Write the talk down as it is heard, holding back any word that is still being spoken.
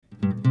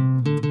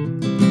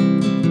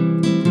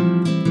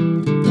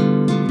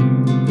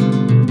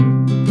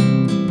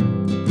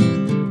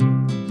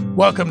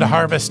Welcome to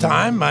Harvest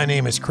Time. My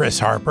name is Chris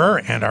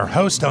Harper, and our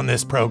host on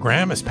this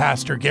program is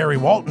Pastor Gary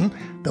Walton,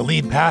 the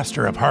lead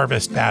pastor of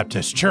Harvest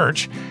Baptist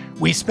Church.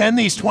 We spend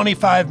these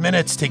 25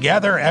 minutes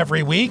together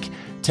every week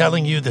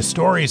telling you the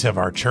stories of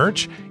our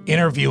church,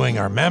 interviewing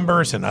our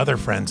members and other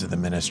friends of the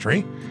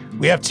ministry.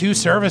 We have two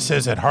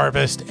services at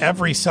Harvest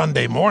every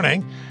Sunday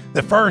morning,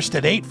 the first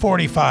at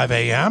 8:45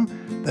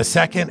 a.m., the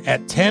second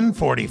at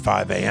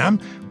 10:45 a.m.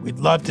 We'd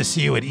love to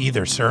see you at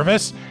either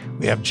service.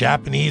 We have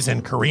Japanese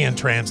and Korean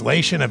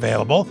translation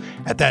available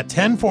at that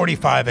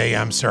 10:45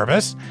 a.m.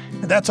 service.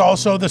 And that's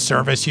also the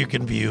service you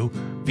can view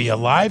via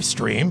live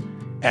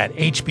stream at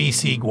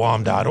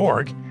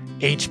hbcguam.org,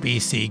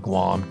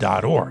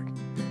 hbcguam.org.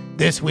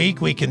 This week,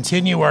 we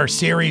continue our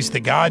series, The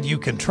God You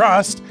Can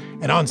Trust,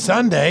 and on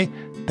Sunday,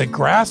 the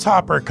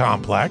Grasshopper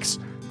Complex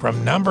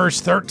from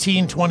Numbers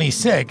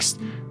 13:26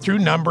 through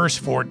Numbers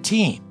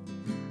 14.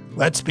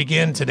 Let's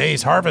begin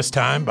today's Harvest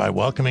Time by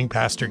welcoming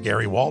Pastor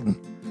Gary Walton.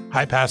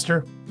 Hi,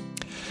 Pastor.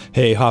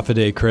 Hey,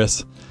 Hoffaday,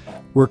 Chris.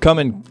 We're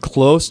coming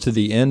close to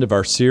the end of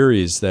our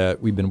series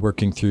that we've been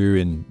working through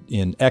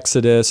in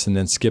Exodus and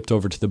then skipped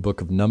over to the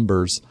book of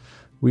Numbers.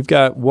 We've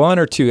got one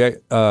or two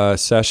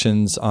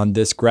sessions on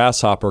this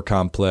grasshopper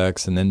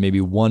complex and then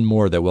maybe one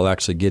more that we'll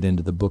actually get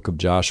into the book of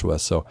Joshua.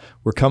 So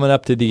we're coming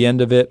up to the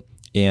end of it,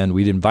 and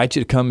we'd invite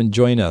you to come and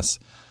join us.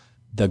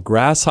 The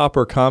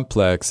grasshopper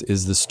complex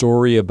is the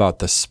story about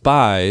the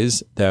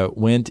spies that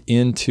went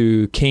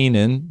into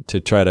Canaan to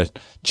try to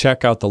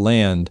check out the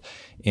land.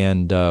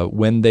 And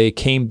when they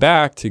came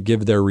back to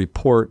give their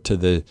report to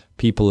the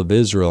people of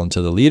Israel and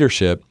to the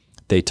leadership,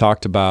 they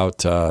talked about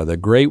the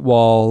great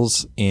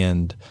walls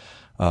and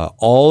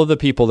all of the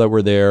people that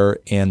were there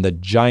and the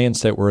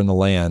giants that were in the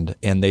land.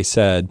 And they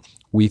said,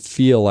 we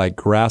feel like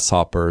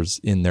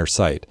grasshoppers in their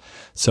sight.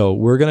 So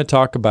we're going to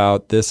talk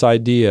about this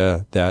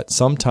idea that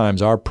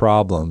sometimes our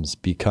problems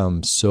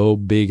become so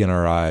big in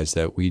our eyes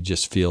that we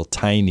just feel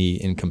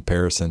tiny in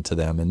comparison to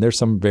them. And there's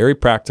some very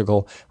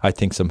practical, I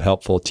think some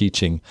helpful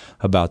teaching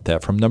about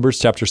that from Numbers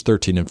chapters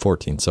 13 and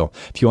 14. So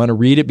if you want to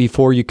read it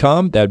before you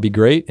come, that'd be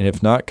great. And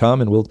if not, come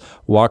and we'll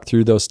walk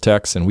through those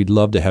texts, and we'd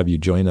love to have you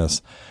join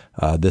us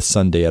this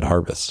Sunday at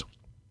Harvest.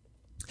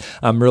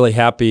 I'm really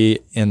happy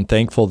and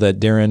thankful that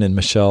Darin and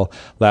Michelle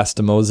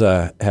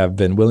Lastimoza have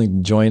been willing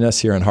to join us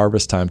here on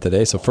Harvest Time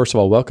today. So first of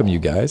all, welcome you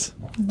guys.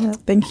 Yeah,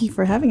 thank you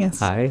for having us.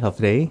 Hi,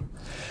 Hoffaday.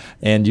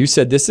 And you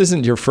said this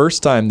isn't your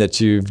first time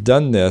that you've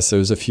done this. It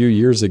was a few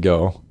years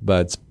ago,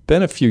 but it's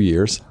been a few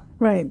years.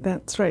 Right,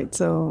 that's right.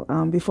 So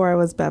before I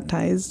was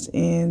baptized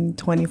in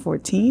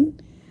 2014,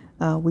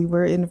 we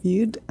were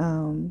interviewed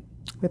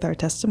with our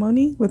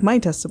testimony, with my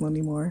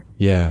testimony more.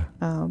 Yeah.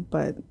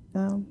 But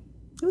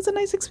it was a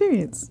nice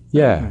experience.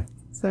 Yeah.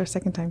 It's our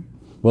second time.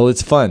 Well,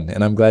 it's fun,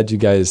 and I'm glad you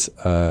guys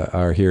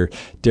are here.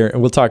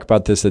 Darin, we'll talk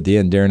about this at the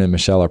end. Darin and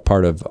Michelle are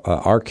part of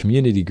our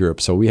community group,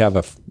 so we have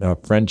a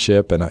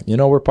friendship, and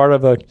we're part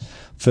of a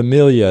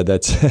familia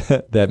that's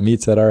that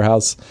meets at our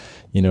house,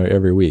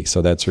 every week.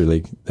 So that's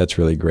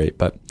really great.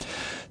 But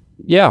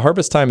yeah,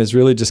 Harvest Time is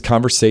really just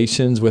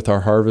conversations with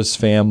our Harvest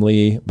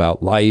family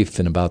about life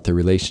and about the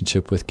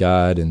relationship with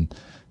God, and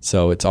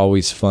so it's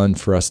always fun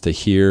for us to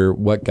hear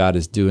what God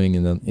is doing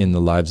in the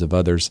lives of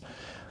others.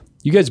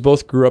 You guys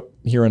both grew up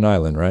here in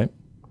Ireland, right?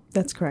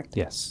 That's correct.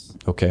 Yes.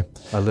 Okay.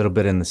 A little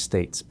bit in the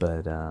States,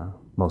 but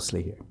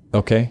mostly here.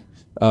 Okay.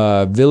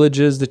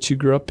 Villages that you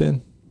grew up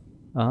in?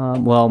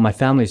 Well, my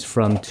family's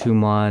from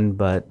Tumon,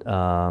 but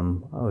I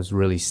was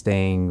really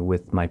staying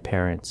with my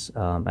parents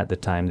at the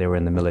time. They were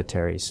in the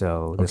military,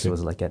 so this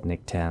was like at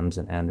Nick Thames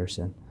and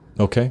Anderson.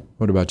 Okay.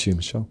 What about you,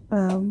 Michelle?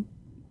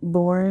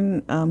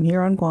 Born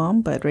here on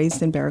Guam, but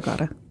raised in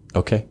Barragata.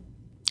 Okay.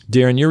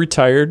 Darin, you're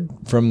retired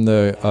from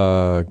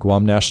the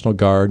Guam National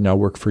Guard, now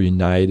work for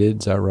United,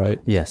 is that right?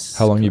 Yes.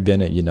 How long have you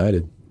been at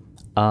United?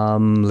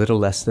 Little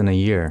less than a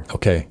year.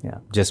 Okay. Yeah.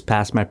 Just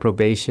passed my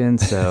probation,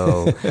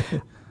 so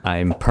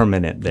I'm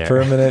permanent there.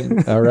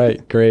 Permanent. All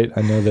right. Great.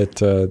 I know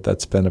that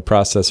that's been a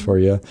process for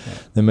you. Yeah.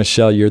 Then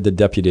Michelle, you're the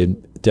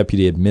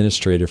deputy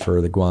administrator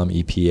for the Guam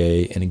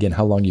EPA. And again,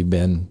 how long you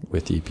been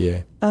with the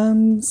EPA?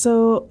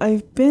 So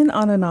I've been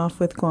on and off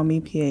with Guam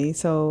EPA.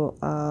 So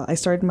I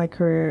started my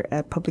career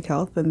at public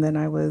health, and then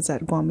I was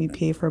at Guam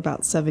EPA for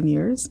about 7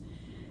 years,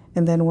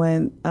 and then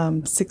went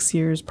 6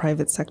 years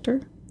private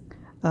sector.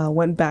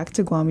 Went back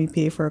to Guam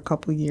EPA for a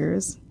couple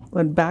years.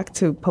 Went back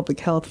to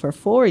public health for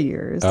 4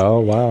 years. Oh,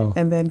 wow.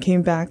 And then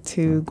came back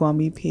to Guam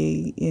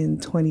EPA in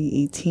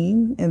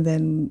 2018, and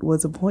then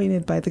was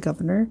appointed by the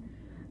governor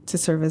to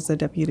serve as the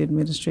deputy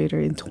administrator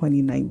in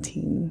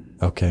 2019.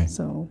 Okay.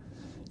 So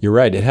you're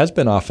right. It has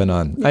been off and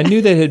on. I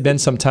knew that it had been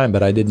some time,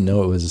 but I didn't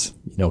know it was,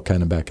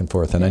 kind of back and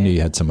forth. And I knew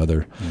you had some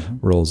other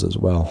roles as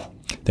well.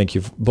 Thank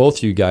you,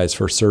 both you guys,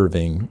 for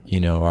serving,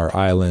 our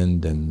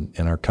island and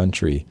our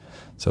country.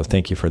 So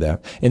thank you for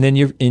that. And then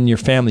in your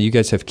family, you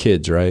guys have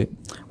kids, right?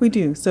 We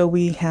do. So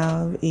we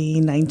have a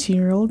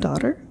 19-year-old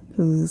daughter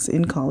who's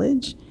in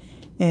college,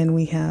 and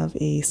we have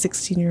a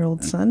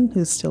 16-year-old son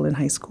who's still in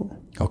high school.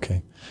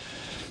 Okay.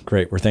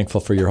 Great. We're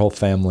thankful for your whole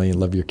family.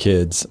 Love your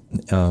kids.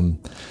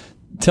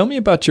 Tell me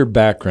about your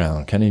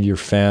background, kind of your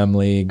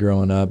family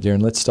growing up. Darin,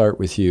 let's start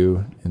with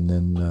you, and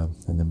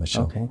then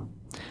Michelle. Okay.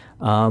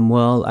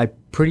 Well, I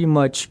pretty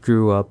much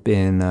grew up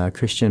in a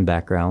Christian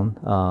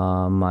background.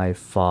 My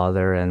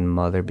father and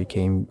mother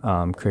became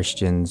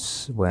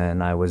Christians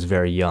when I was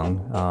very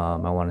young.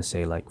 I want to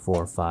say like 4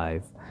 or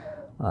 5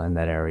 in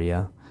that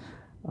area.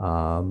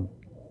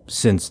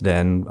 Since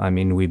then, I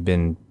mean, we've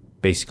been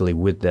basically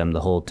with them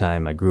the whole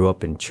time. I grew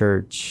up in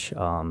church,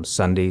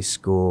 Sunday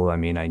school. I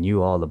mean, I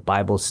knew all the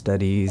Bible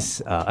studies.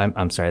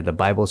 The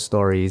Bible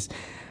stories.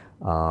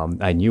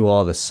 I knew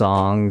all the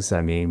songs.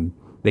 I mean,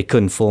 they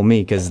couldn't fool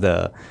me because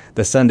the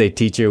Sunday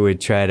teacher would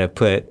try to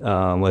put,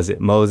 was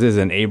it Moses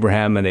and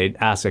Abraham, and they'd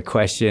ask a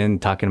question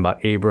talking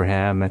about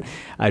Abraham, and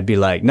I'd be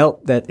like,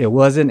 nope, that it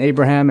wasn't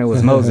Abraham, it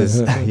was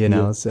Moses, you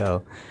know.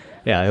 So,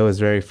 yeah, it was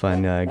very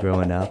fun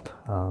growing up.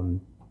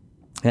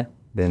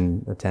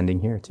 Been attending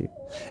here too.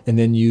 And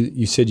then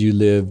you said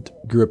you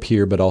grew up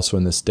here, but also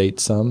in the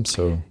States some,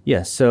 so.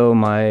 Yes, so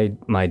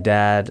my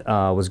dad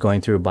was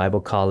going through Bible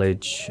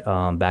college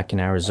back in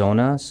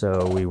Arizona,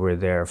 so we were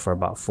there for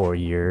about 4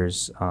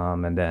 years,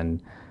 and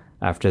then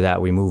after that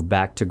we moved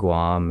back to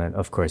Guam, and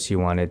of course he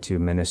wanted to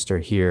minister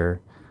here,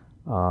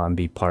 and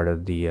be part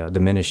of the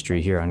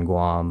ministry here on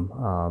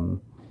Guam.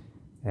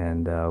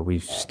 And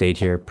we've stayed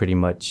here pretty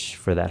much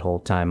for that whole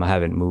time. I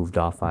haven't moved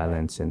off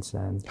island since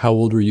then. How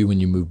old were you when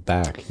you moved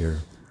back here?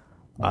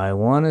 I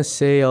want to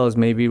say I was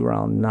maybe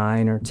around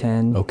 9 or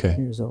 10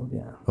 years old,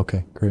 yeah.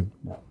 Okay, great.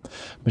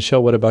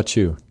 Michelle, what about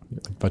you?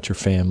 About your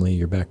family,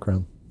 your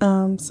background?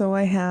 So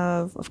I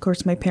have, of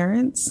course, my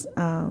parents,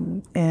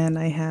 and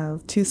I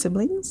have 2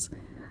 siblings,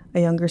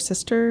 a younger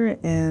sister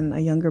and a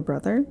younger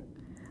brother.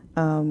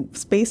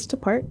 Spaced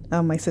apart.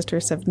 My sister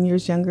is 7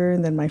 years younger,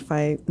 and then my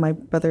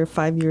brother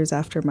 5 years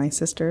after my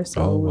sister.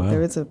 So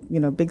there is a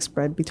big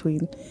spread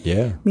between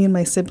me and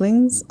my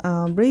siblings.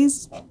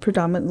 Raised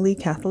predominantly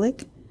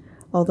Catholic,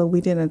 although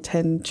we didn't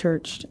attend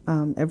church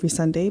every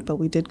Sunday, but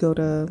we did go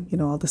to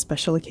all the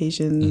special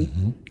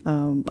occasion,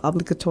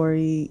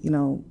 obligatory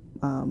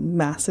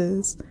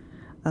masses,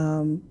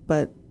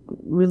 but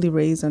really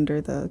raised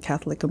under the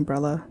Catholic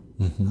umbrella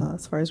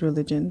as far as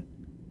religion.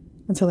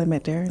 Until I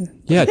met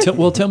Darin. Yeah,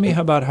 tell me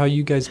about how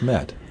you guys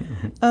met.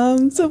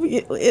 So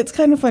it's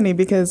kind of funny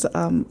because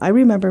I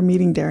remember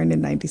meeting Darin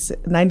in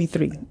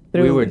 93.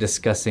 We were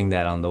discussing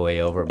that on the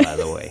way over, by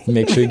the way.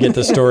 Make sure you get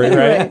the story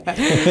right.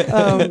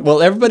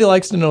 Well, everybody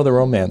likes to know the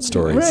romance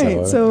story.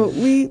 Right. So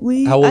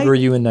we How old were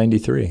you in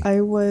 93?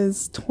 I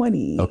was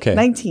 20. Okay.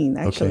 19,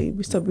 actually.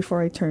 Okay. So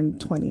before I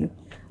turned 20,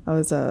 I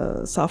was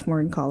a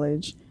sophomore in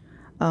college.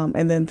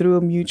 And then through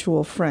a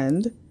mutual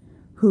friend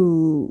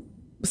who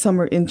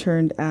summer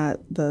interned at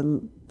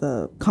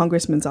the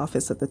congressman's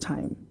office at the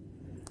time,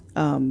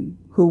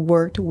 who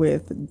worked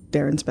with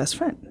Darin's best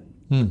friend,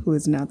 who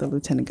is now the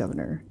lieutenant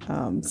governor.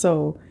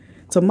 So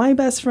my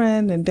best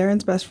friend and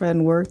Darin's best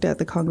friend worked at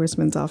the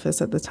congressman's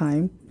office at the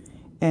time,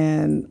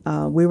 and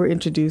we were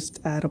introduced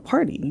at a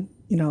party.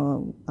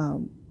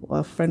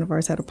 A friend of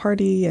ours had a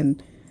party,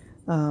 and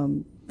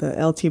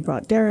the LT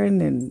brought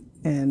Darin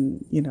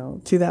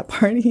and to that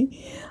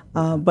party.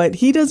 But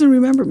he doesn't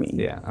remember me.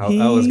 Yeah,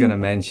 I was going to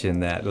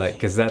mention that,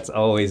 because that's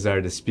always our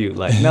dispute.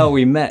 No,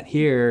 we met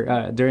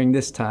here during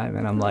this time.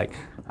 And I'm like,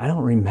 I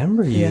don't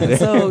remember you. Yeah,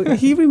 so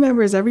he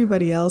remembers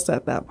everybody else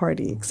at that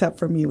party except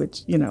for me,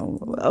 which,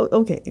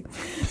 okay.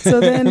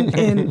 So then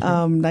in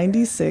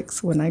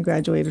 96, when I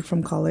graduated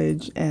from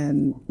college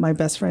and my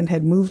best friend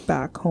had moved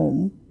back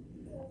home,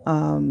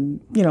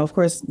 of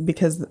course,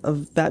 because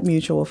of that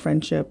mutual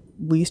friendship,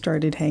 we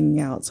started hanging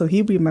out. So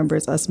he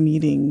remembers us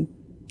meeting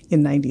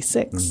in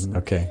 96.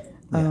 Okay.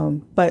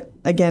 But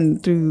again,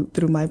 through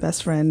my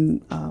best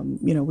friend,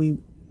 we,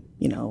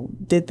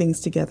 did things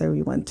together.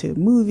 We went to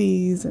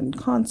movies and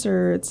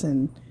concerts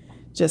and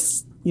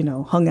just,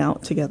 hung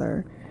out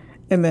together.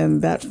 And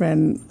then that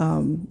friend,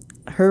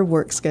 her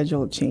work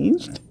schedule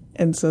changed.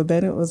 And so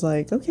then it was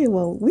like, okay,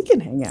 well, we can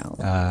hang out.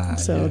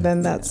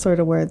 Then that's sort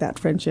of where that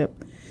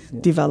friendship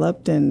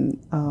developed and,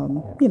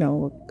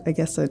 I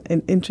guess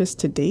an interest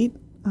to date.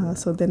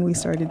 So then we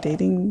started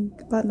dating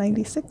about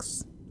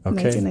 96.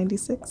 Okay.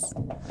 1996.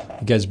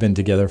 You guys have been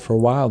together for a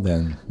while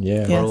then.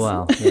 Yeah. Yes. For a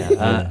while.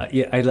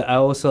 Yeah. I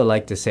also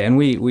like to say, and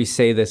we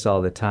say this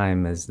all the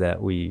time, is that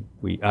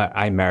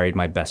I married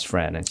my best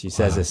friend, and she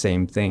says the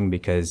same thing,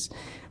 because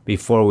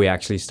before we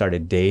actually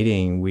started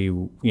dating, we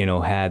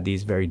had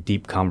these very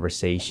deep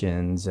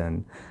conversations,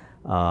 and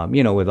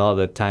with all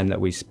the time that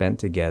we spent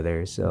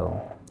together.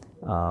 So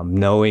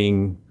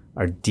knowing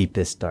our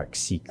deepest dark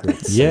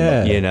secrets.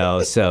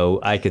 Yeah.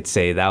 So I could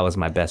say that was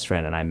my best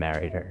friend and I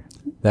married her.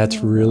 That's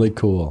really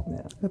cool.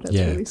 Yeah. That's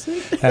really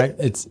sweet.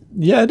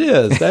 It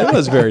is. That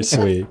was very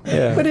sweet.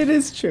 Yeah. But it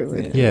is true.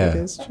 It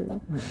is true.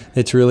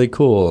 It's really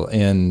cool,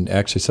 and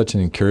actually such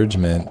an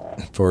encouragement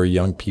for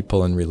young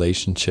people in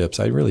relationships.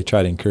 I really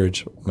try to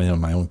encourage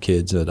my own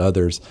kids and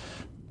others.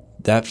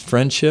 That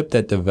friendship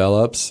that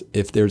develops,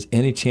 if there's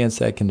any chance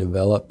that can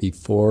develop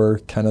before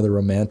kind of the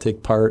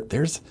romantic part,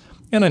 there's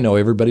And I know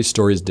everybody's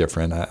story is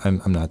different.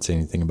 I'm not saying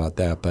anything about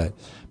that,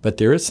 but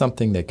there is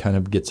something that kind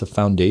of gets a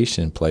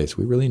foundation in place.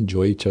 We really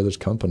enjoy each other's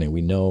company.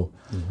 We know,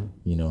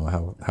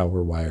 how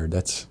we're wired.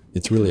 It's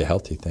really a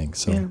healthy thing.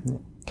 So,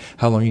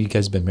 How long have you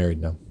guys been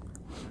married now?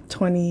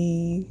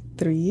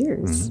 23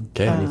 years.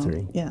 Okay.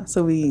 23. Yeah.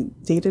 So we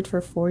dated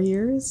for 4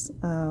 years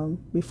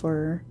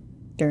before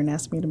Darin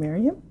asked me to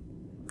marry him,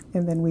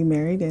 and then we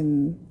married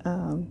in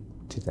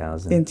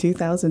 2000. In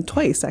 2000,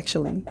 twice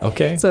actually.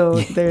 Okay. So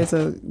there's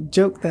a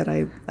joke that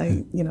I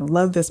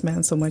love this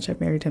man so much I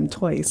married him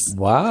twice.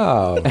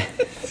 Wow.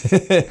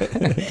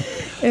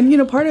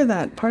 And part of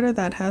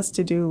that has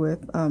to do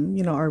with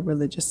our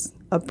religious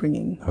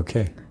upbringing.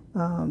 Okay.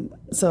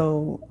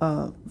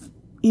 So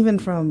even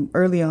from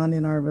early on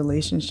in our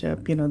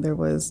relationship, there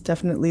was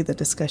definitely the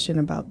discussion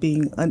about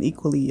being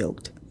unequally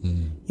yoked.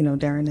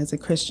 Darin as a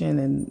Christian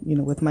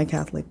and with my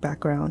Catholic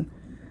background,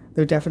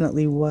 there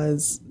definitely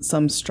was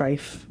some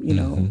strife,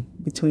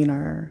 between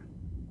our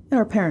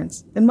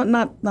parents, and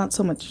not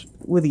so much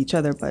with each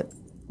other, but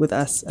with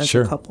us as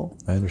a couple.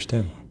 I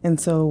understand. And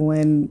so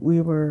when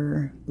we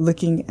were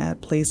looking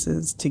at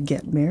places to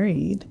get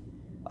married,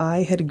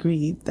 I had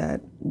agreed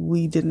that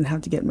we didn't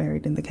have to get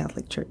married in the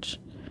Catholic Church,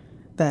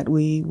 that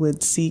we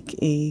would seek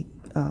a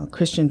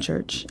Christian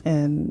church.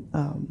 And,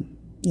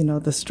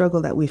 the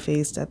struggle that we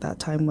faced at that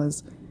time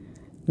was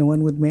no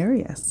one would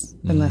marry us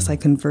unless I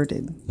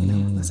converted.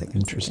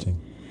 Interesting.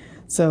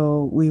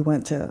 So we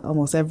went to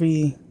almost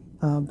every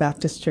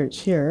Baptist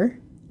church here,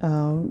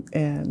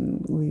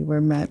 and we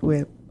were met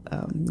with,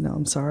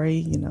 I'm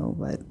sorry,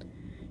 but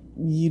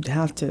you'd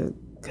have to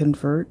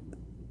convert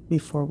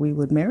before we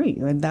would marry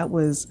you. And that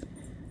was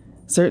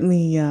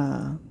certainly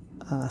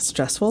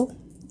stressful.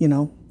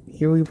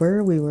 Here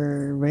we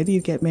were ready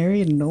to get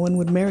married, and no one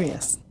would marry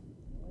us.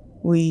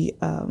 We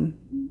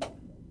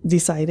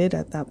decided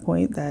at that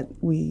point that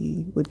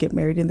we would get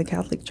married in the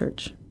Catholic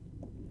Church.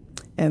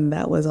 And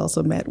that was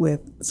also met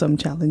with some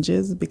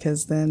challenges,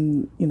 because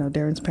then,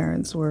 Darin's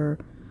parents were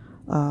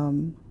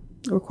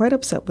quite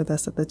upset with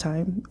us at the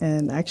time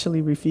and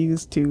actually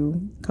refused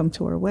to come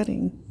to our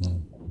wedding.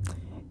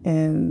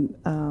 And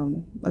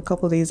a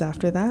couple of days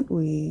after that,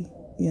 we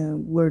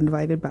were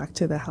invited back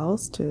to the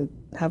house to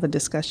have a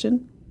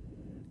discussion,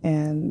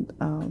 and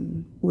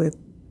with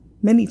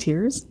many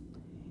tears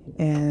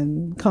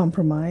and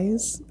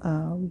compromise,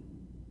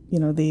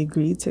 they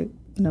agreed to,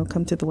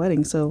 come to the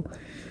wedding. So,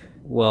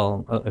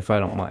 well, if you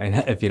don't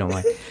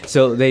mind.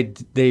 So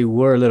they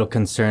were a little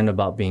concerned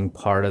about being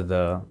part of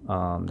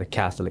the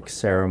Catholic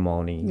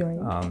ceremony.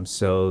 Right.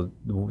 So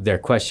their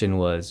question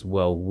was,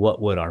 well,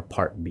 what would our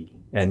part be?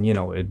 And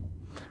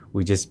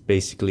we just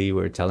basically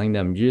were telling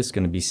them, you're just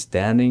going to be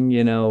standing,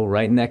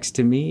 right next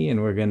to me,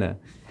 and we're going to,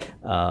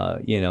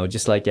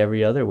 just like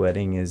every other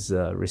wedding, is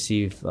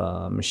receive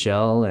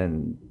Michelle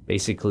and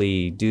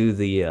basically do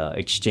the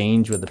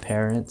exchange with the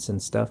parents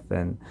and stuff.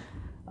 And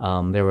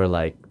they were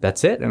like,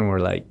 that's it? And we're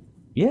like,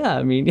 yeah,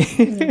 I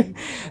mean,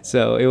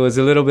 so it was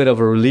a little bit of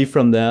a relief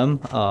from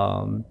them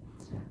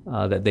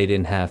that they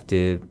didn't have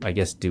to, I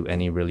guess, do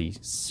any really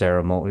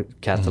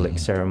Catholic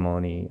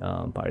ceremony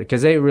part,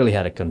 because they really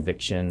had a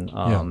conviction.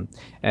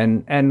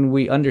 And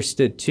we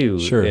understood too,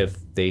 if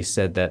they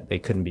said that they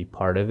couldn't be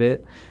part of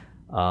it,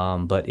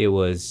 but it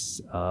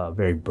was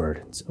very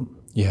burdensome.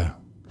 Yeah.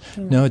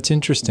 No, it's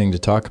interesting to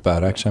talk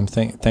about. Actually, I'm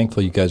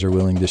thankful you guys are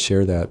willing to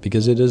share that,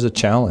 because it is a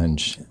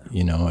challenge,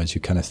 as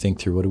you kind of think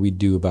through, what do we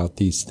do about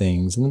these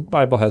things? And the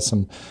Bible has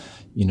some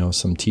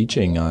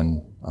teaching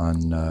on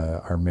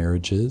our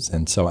marriages.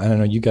 And so I don't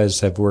know, you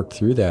guys have worked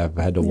through that,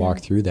 had to walk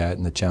through that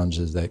and the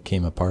challenges that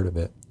came a part of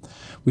it,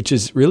 which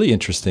is really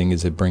interesting,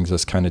 is it brings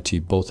us kind of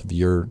to both of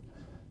your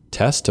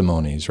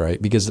testimonies,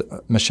 right? Because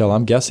Michelle,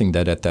 I'm guessing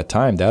that at that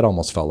time, that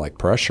almost felt like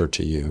pressure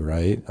to you,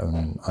 right?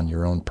 On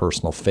your own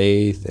personal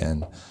faith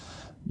and,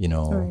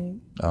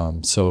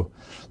 so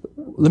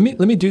let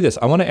me do this.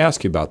 I want to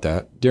ask you about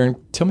that. Darin,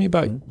 tell me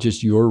about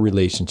just your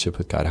relationship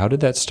with God. How did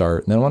that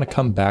start? And then I want to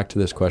come back to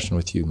this question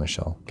with you,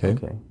 Michelle. Okay.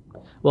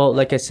 Well,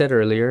 like I said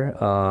earlier,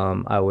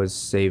 I was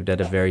saved at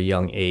a very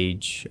young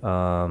age.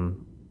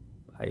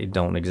 I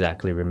don't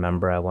exactly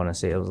remember. I want to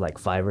say it was like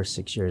 5 or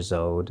 6 years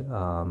old.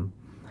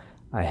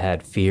 I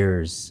had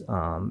fears,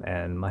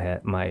 and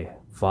my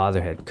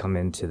father had come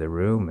into the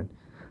room and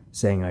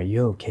saying, "Are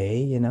you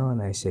okay?"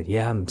 And I said,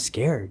 "Yeah, I'm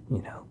scared.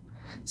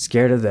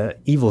 Scared of the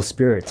evil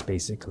spirits,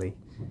 basically."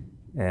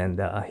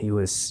 And he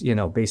was,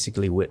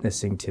 basically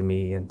witnessing to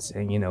me and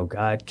saying,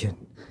 God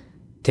can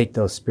take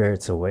those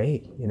spirits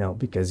away,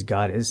 because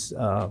God is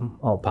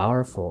all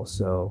powerful.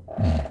 So,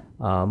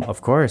 of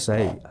course,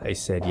 I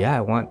said,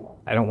 "Yeah,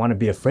 I don't want to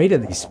be afraid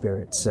of these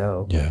spirits."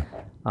 So,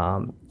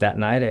 that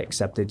night I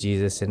accepted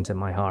Jesus into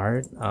my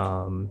heart.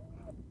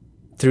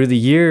 Through the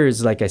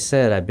years, like I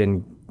said, I've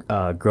been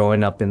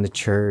growing up in the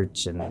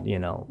church, and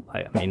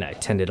I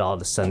attended all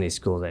the Sunday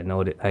schools.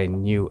 I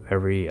knew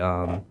every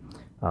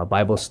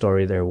Bible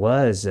story there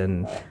was,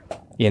 and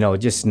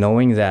just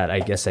knowing that, I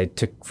guess I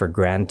took for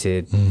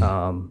granted,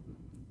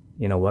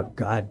 what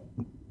God.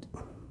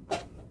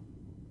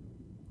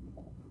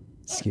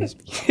 Excuse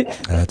me.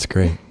 That's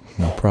great.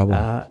 No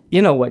problem.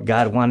 What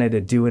God wanted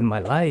to do in my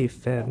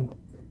life. And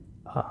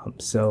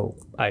so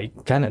I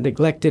kind of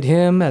neglected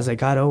him as I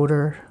got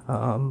older.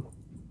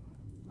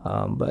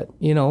 But,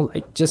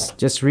 like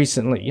just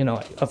recently,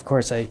 of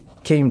course I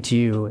came to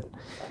you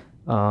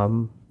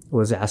and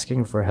was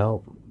asking for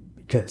help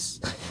because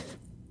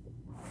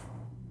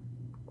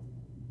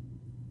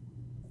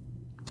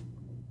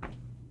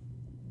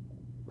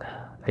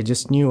I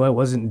just knew I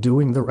wasn't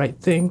doing the right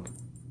thing.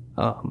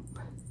 I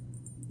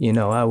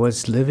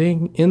was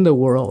living in the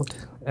world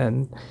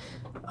and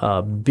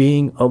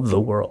being of the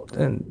world,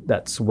 and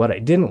that's what I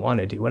didn't want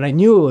to do, and I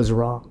knew it was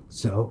wrong.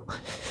 So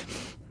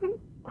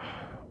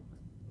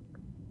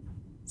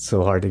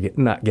hard to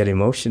not get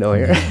emotional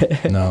here.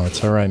 No,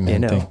 it's all right,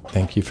 man.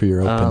 Thank you for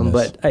your openness.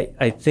 But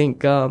I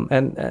think,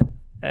 and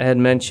I had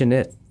mentioned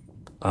it,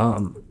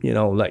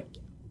 like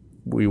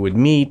we would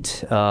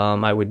meet,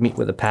 I would meet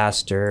with a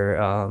pastor,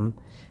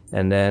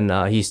 and then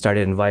he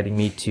started inviting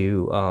me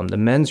to the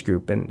men's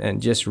group.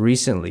 And just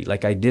recently,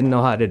 like I didn't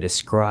know how to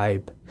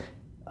describe,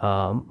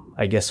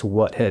 I guess,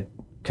 what had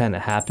kind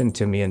of happened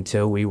to me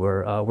until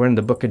we're in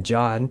the book of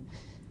John.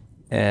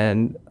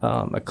 And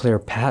a clear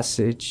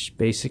passage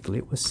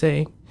basically was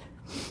saying,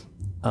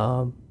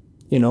 I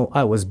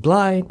was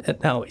blind and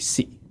now I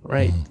see,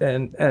 right?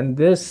 Mm-hmm. And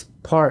this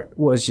part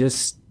was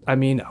just,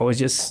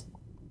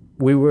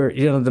 we were,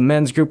 the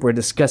men's group were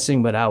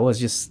discussing, but I was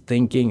just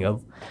thinking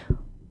of,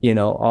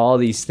 all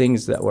these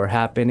things that were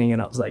happening.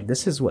 And I was like,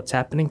 this is what's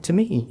happening to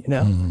me,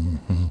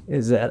 mm-hmm.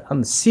 is that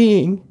I'm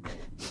seeing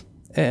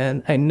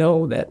and I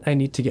know that I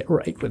need to get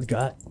right with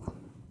God.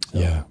 So,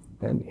 yeah.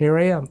 And here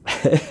I am.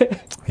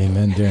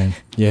 Amen, Darin.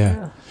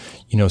 Yeah.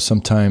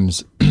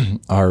 Sometimes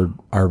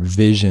our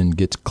vision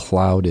gets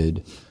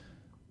clouded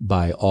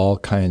by all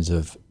kinds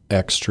of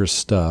extra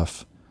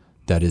stuff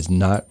that is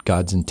not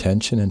God's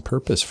intention and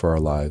purpose for our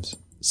lives.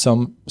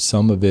 Some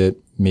of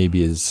it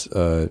maybe is,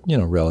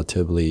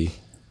 relatively,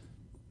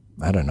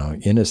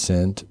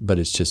 innocent, but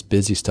it's just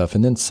busy stuff.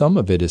 And then some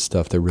of it is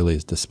stuff that really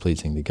is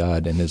displeasing to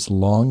God. And as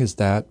long as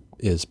that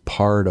is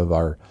part of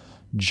our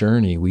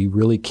journey, we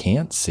really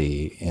can't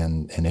see,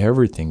 and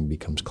everything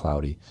becomes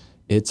cloudy.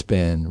 It's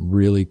been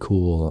really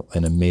cool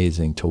and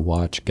amazing to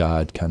watch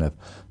God kind of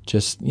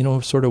just,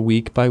 sort of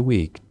week by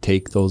week,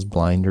 take those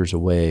blinders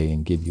away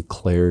and give you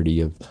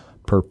clarity of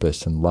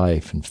purpose and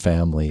life and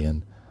family.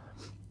 And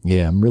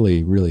yeah, I'm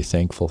really, really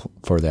thankful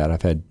for that.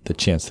 I've had the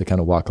chance to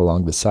kind of walk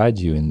along beside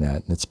you in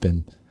that, and it's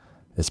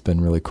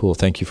been really cool.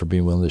 Thank you for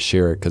being willing to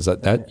share it, because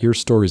that your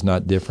story is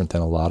not different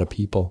than a lot of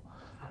people.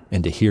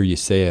 And to hear you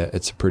say it,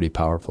 it's a pretty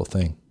powerful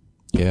thing.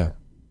 Yeah.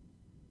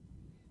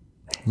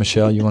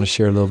 Michelle, you want to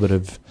share a little bit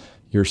of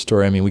your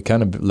story? We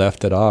kind of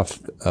left it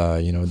off,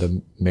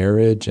 the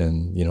marriage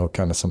and,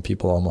 kind of some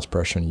people almost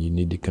pressuring you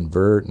need to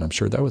convert. And I'm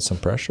sure that was some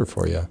pressure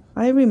for you.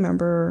 I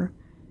remember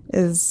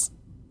as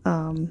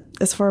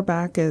far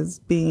back as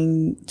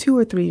being 2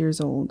 or 3 years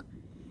old.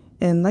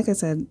 And like I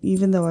said,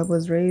 even though I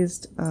was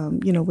raised,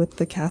 with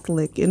the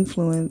Catholic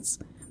influence,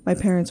 my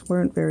parents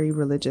weren't very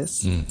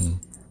religious. Mm-hmm.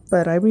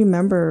 But I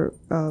remember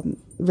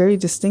very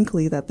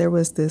distinctly that there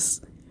was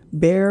this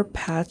bare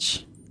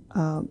patch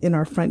in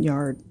our front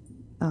yard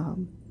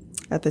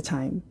at the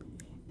time.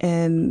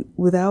 And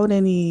without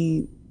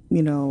any,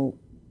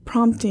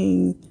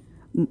 prompting,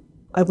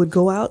 I would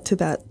go out to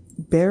that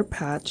bare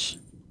patch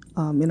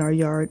in our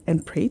yard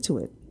and pray to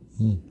it.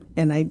 Mm.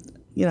 And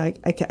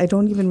I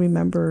don't even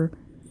remember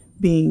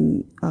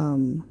being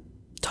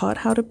taught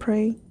how to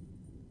pray,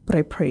 but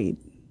I prayed.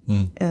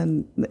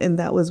 And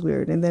that was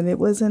weird. And then it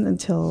wasn't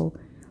until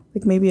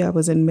like maybe I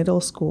was in middle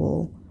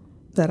school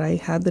that I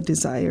had the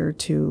desire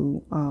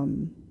to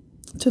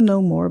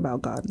know more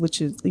about God,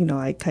 which is,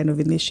 I kind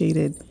of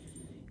initiated,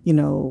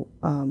 getting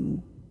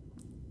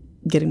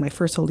my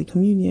first Holy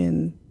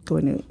Communion,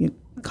 going to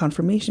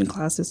confirmation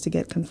classes to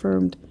get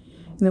confirmed.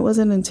 And it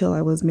wasn't until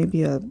I was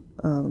maybe a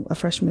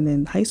freshman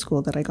in high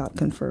school that I got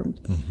confirmed.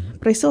 Mm-hmm.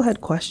 But I still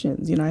had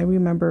questions. I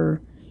remember,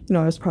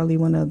 I was probably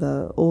one of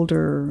the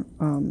older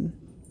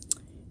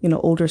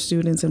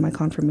students in my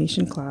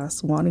confirmation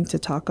class wanting to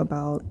talk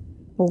about,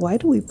 well, why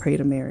do we pray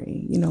to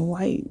Mary?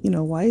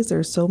 Why is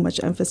there so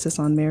much emphasis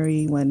on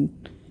Mary when,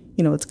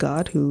 it's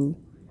God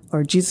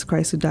or Jesus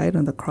Christ who died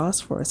on the cross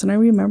for us? And I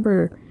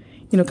remember,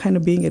 kind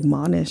of being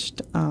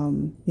admonished,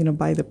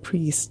 by the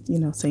priest,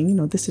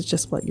 saying, this is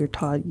just what you're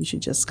taught. You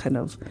should just kind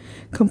of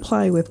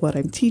comply with what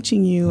I'm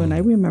teaching you. And I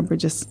remember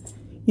just,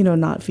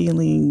 not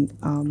feeling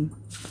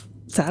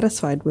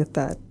satisfied with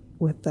that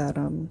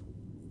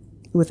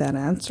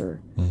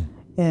answer.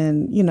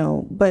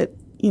 And but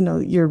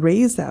you're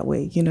raised that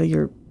way.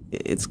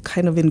 It's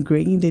kind of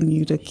ingrained in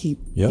you to keep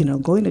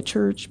going to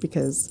church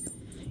because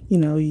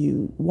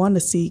you want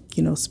to seek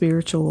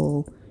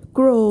spiritual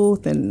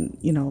growth. And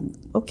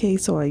okay,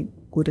 so I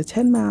would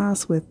attend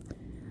mass with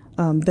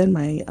then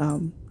my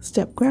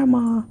step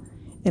grandma,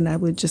 and I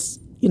would just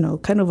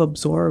kind of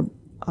absorb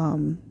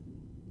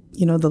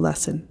the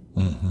lesson,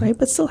 right?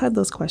 But still had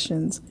those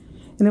questions.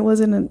 And it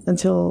wasn't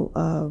until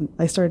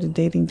I started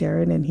dating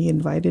Darin and he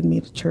invited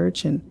me to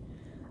church, and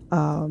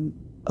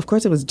of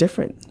course, it was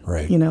different.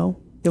 Right. You know,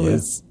 it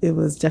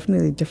was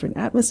definitely a different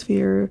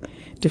atmosphere,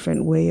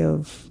 different way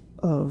of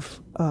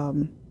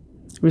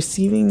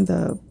receiving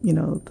the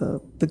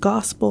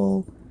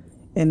gospel,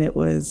 and it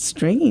was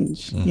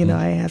strange. You know,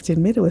 I have to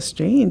admit it was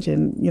strange,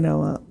 and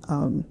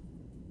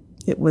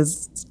it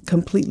was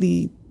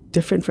completely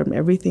different from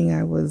everything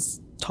I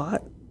was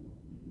taught.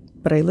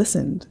 But I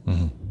listened,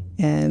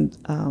 and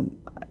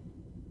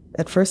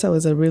at first I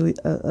was a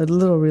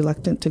little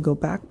reluctant to go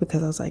back,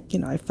 because I was like,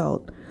 I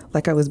felt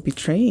like I was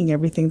betraying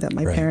everything that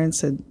my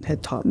parents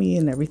had taught me,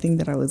 and everything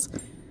that I was,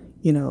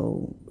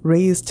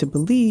 raised to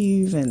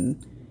believe,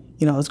 and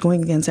I was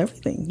going against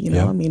everything.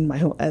 I mean,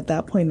 at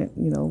that point,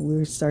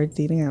 we started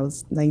dating. I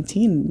was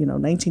 19.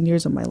 19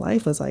 years of my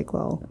life was like,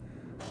 well,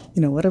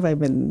 what have I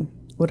been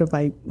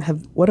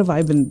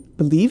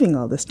believing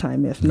all this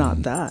time, if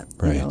not that?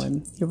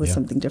 And here was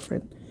something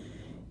different.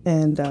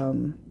 And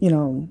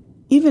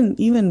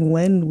even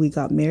when we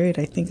got married,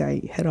 I think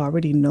I had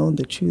already known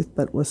the truth,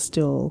 but was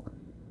still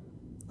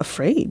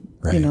afraid,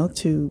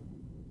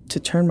 to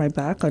turn my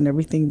back on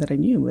everything that I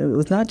knew. It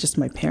was not just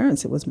my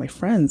parents; it was my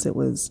friends. It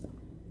was,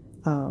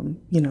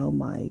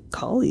 my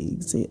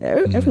colleagues.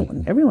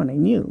 Everyone I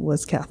knew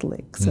was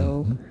Catholic.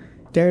 So,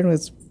 Darin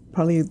was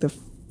probably the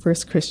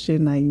first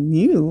Christian I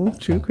knew,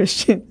 true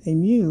Christian I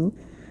knew,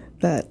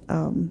 that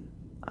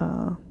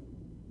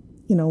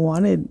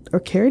wanted or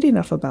cared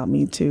enough about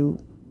me to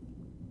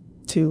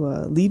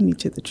lead me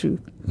to the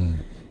truth.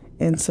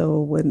 And so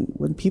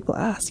when people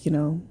ask,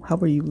 how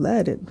were you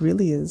led, it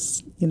really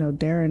is,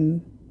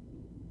 Darin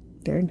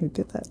who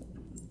did that.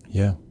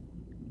 Yeah.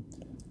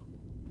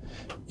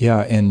 Yeah,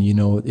 and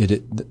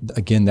it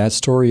again, that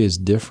story is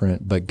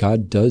different, but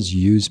God does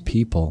use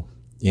people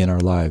in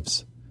our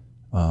lives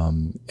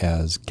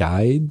as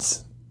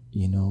guides,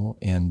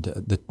 and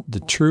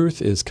the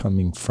truth is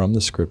coming from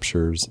the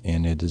Scriptures,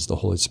 and it is the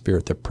Holy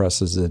Spirit that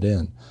presses it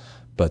in.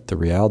 But the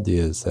reality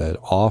is that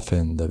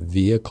often the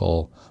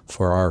vehicle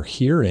for our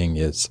hearing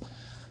is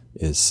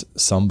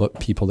some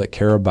people that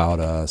care about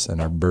us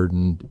and are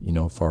burdened,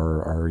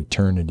 for our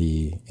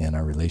eternity and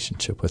our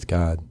relationship with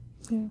God.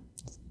 Yeah.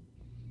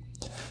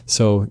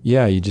 So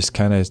you just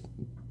kind of,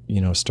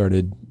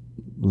 started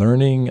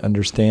learning,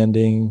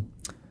 understanding.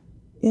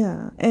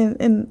 Yeah,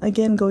 and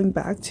again, going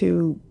back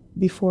to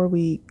before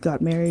we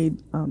got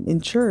married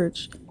in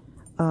church,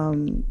 I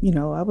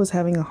was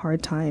having a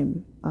hard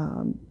time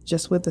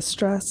just with the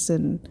stress,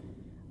 and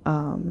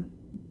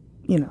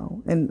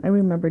and I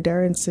remember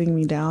Darin sitting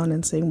me down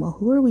and saying, well,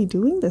 who are we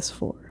doing this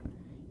for?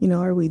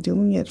 Are we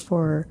doing it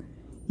for,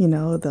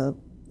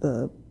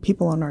 the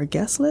people on our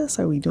guest list?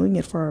 Are we doing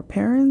it for our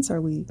parents?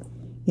 Are we,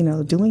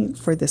 doing it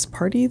for this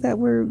party that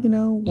we're,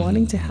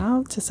 wanting to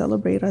have to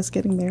celebrate us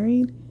getting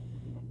married?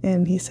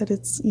 And he said,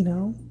 it's,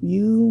 you,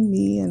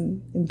 me,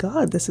 and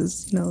God. This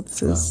is, who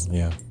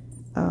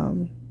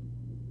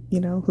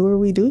are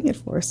we doing it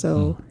for?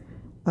 So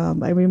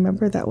I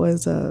remember that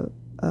was a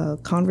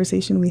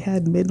conversation we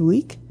had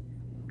midweek.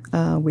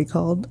 We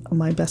called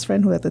my best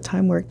friend, who at the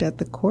time worked at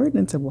the court,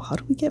 and said, well, how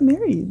do we get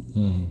married?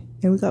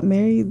 And we got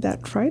married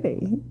that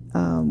Friday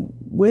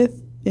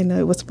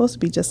it was supposed to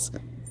be just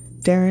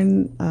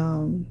Darin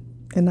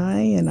and I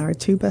and our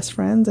two best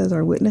friends as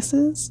our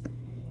witnesses.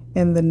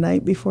 And the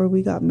night before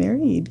we got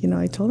married,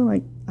 I told him,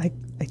 I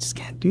just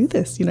can't do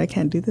this. I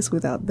can't do this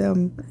without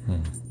them.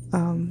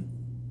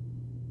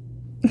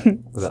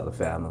 Without the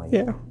family.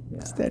 Yeah.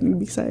 Standing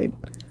beside.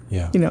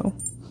 Yeah.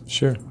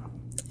 Sure.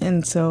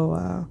 And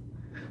so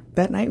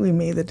that night we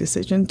made the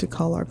decision to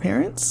call our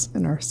parents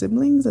and our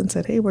siblings and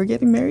said, hey, we're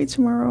getting married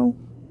tomorrow.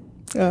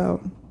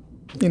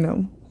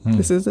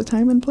 This is the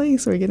time and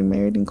place. We're getting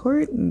married in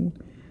court. And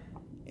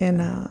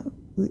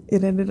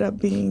it ended up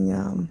being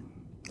a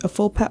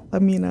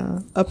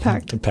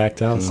packed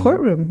house.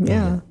 Courtroom.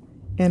 Yeah.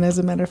 And as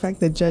a matter of fact,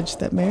 the judge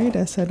that married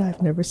us said,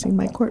 I've never seen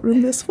my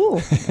courtroom this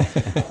full.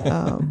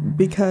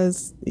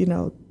 Because,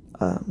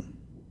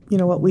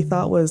 what we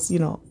thought was,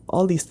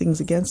 all these things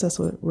against us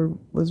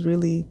was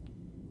really,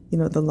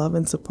 the love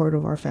and support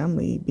of our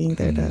family being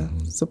there to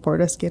support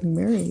us getting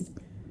married,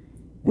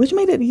 which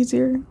made it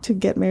easier to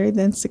get married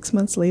than 6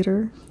 months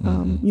later.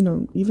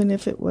 Even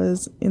if it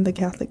was in the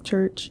Catholic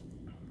Church,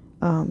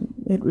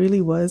 it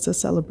really was a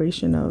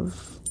celebration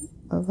of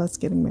us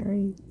getting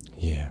married.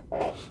 Yeah.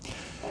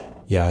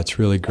 Yeah, it's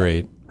really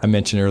great. I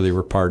mentioned earlier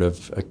we're part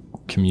of a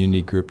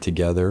community group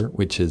together,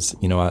 which is,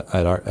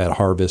 at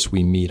Harvest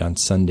we meet on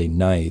Sunday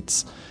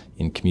nights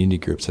in community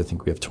groups. I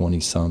think we have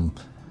 20-some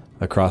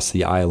across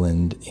the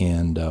island,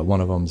 and one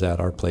of them's at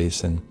our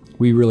place, and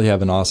we really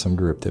have an awesome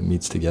group that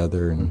meets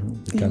together.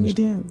 And we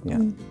do.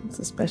 Yeah, it's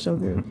a special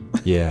group.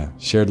 Yeah,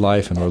 shared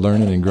life, and we're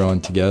learning and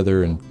growing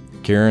together and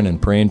caring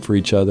and praying for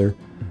each other.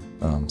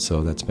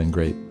 So that's been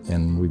great,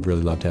 and we've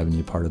really loved having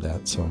you part of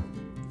that. So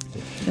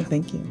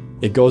thank you.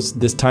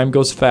 This time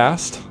goes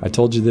fast. I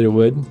told you that it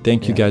would.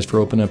 Thank you guys for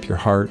opening up your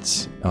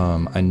hearts.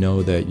 I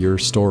know that your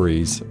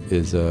stories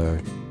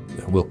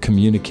will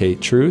communicate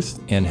truth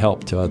and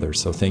help to others.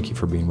 So thank you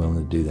for being willing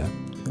to do that.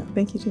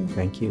 Thank you too.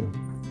 Thank you.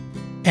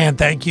 And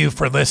thank you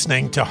for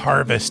listening to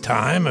Harvest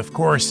Time. Of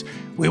course,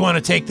 we want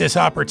to take this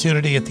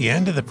opportunity at the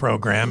end of the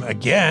program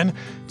again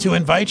to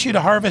invite you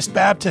to Harvest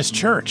Baptist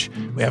Church.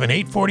 We have an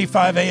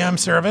 8:45 a.m.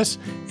 service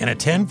and a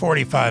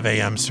 10:45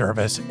 a.m.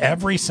 service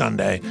every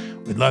Sunday.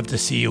 We'd love to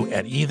see you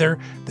at either.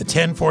 The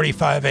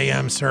 10:45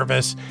 a.m.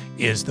 service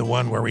is the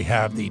one where we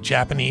have the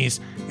Japanese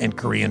and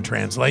Korean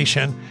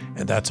translation,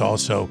 and that's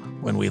also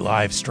when we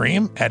live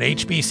stream at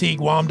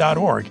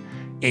hbcguam.org,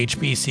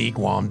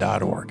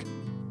 hbcguam.org.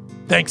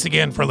 Thanks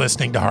again for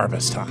listening to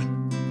Harvest Time.